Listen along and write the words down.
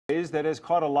that has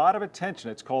caught a lot of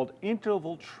attention. It's called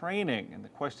interval training. And the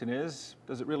question is,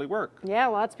 does it really work? Yeah,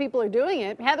 lots of people are doing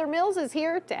it. Heather Mills is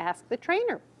here to ask the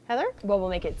trainer. Heather? Well, we'll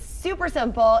make it super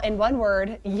simple in one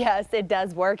word. Yes, it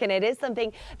does work, and it is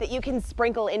something that you can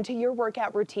sprinkle into your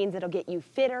workout routines that'll get you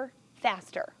fitter,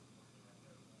 faster.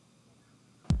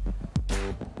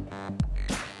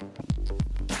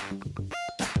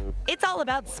 It's all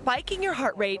about spiking your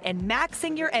heart rate and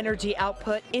maxing your energy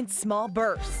output in small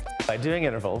bursts. By doing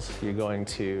intervals, you're going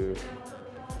to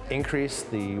increase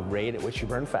the rate at which you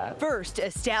burn fat. First,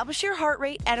 establish your heart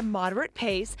rate at a moderate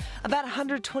pace, about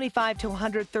 125 to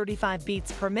 135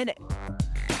 beats per minute.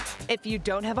 If you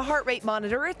don't have a heart rate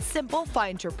monitor, it's simple.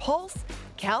 Find your pulse,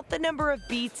 count the number of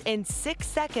beats in 6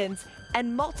 seconds,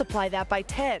 and multiply that by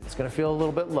 10. It's going to feel a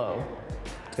little bit low.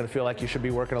 It's going to feel like you should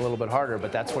be working a little bit harder,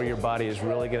 but that's where your body is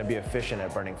really going to be efficient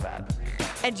at burning fat.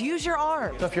 And use your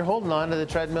arms. So if you're holding on to the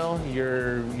treadmill,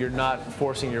 you're not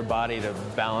forcing your body to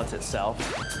balance itself.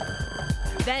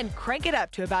 Then crank it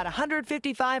up to about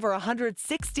 155 or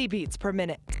 160 beats per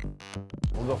minute.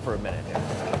 We'll go for a minute here.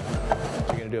 So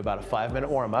you're going to do about a 5-minute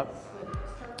warm-up.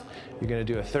 You're going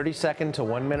to do a 30-second to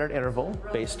 1-minute interval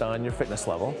based on your fitness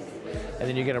level, and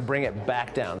then you're going to bring it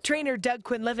back down. Trainer Doug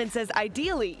Quinlivan says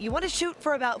ideally you want to shoot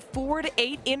for about 4 to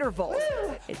 8 intervals.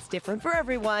 Woo! It's different for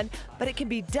everyone, but it can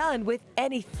be done with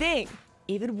anything,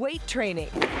 even weight training.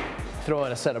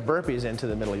 Throwing a set of burpees into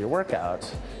the middle of your workout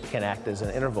can act as an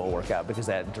interval workout because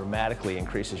that dramatically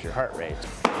increases your heart rate.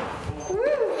 Woo!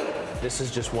 This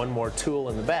is just one more tool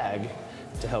in the bag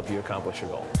to help you accomplish your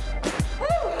goal. Woo!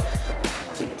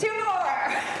 2 more!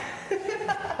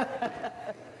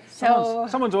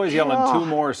 Someone's always yelling 2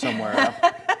 more somewhere.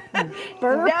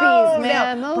 Burpees,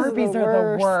 man. No. Those Burpees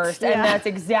are the worst. Yeah. And that's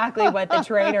exactly what the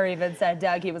trainer even said,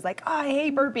 Doug. He was like, oh, I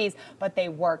hate burpees, but they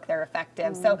work, they're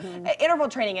effective. So interval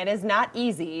training, it is not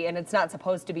easy, and it's not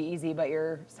supposed to be easy, but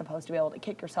you're supposed to be able to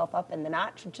kick yourself up in the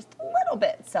notch just a little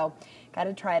bit. So got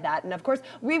to try that. And of course,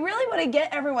 we really want to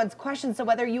get everyone's questions. So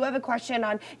whether you have a question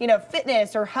on,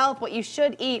 fitness or health, what you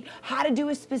should eat, how to do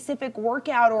a specific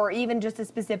workout, or even just a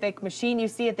specific machine you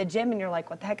see at the gym and you're like,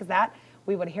 what the heck is that?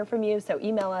 We want to hear from you, so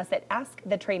email us at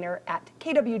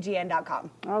askthetrainer@kwgn.com.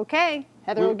 Okay,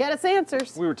 Heather will get us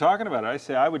answers. We were talking about it. I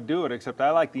say I would do it, except I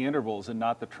like the intervals and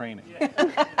not the training.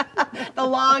 The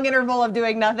long interval of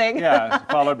doing nothing. Yeah,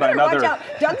 followed by another. Watch out.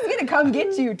 Doug's going to come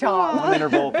get you, Tom. One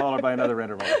interval followed by another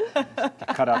interval to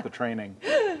cut out the training.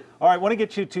 All right, I want to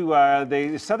get you to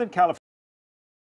the Southern California.